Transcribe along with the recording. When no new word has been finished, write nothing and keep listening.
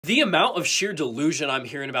The amount of sheer delusion I'm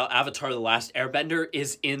hearing about Avatar: The Last Airbender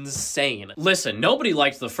is insane. Listen, nobody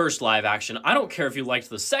liked the first live action. I don't care if you liked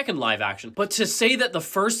the second live action, but to say that the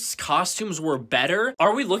first costumes were better,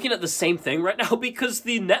 are we looking at the same thing right now? Because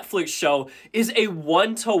the Netflix show is a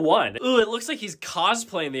 1-to-1. Ooh, it looks like he's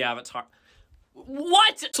cosplaying the Avatar.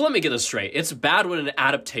 What? So let me get this straight. It's bad when an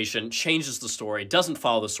adaptation changes the story, doesn't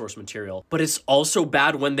follow the source material, but it's also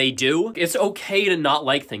bad when they do. It's okay to not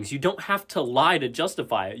like things. You don't have to lie to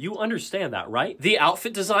justify it. You understand that, right? The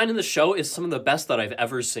outfit design in the show is some of the best that I've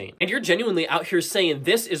ever seen. And you're genuinely out here saying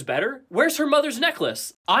this is better? Where's her mother's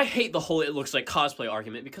necklace? I hate the whole it looks like cosplay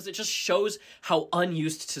argument because it just shows how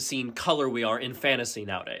unused to seeing color we are in fantasy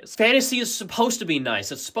nowadays. Fantasy is supposed to be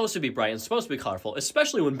nice. It's supposed to be bright. It's supposed to be colorful,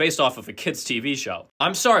 especially when based off of a kid's TV show.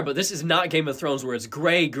 I'm sorry, but this is not Game of Thrones where it's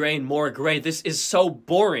gray, gray, and more gray. This is so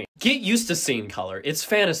boring. Get used to seeing color. It's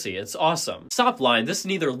fantasy. It's awesome. Stop lying. This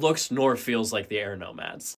neither looks nor feels like the Air Nomads.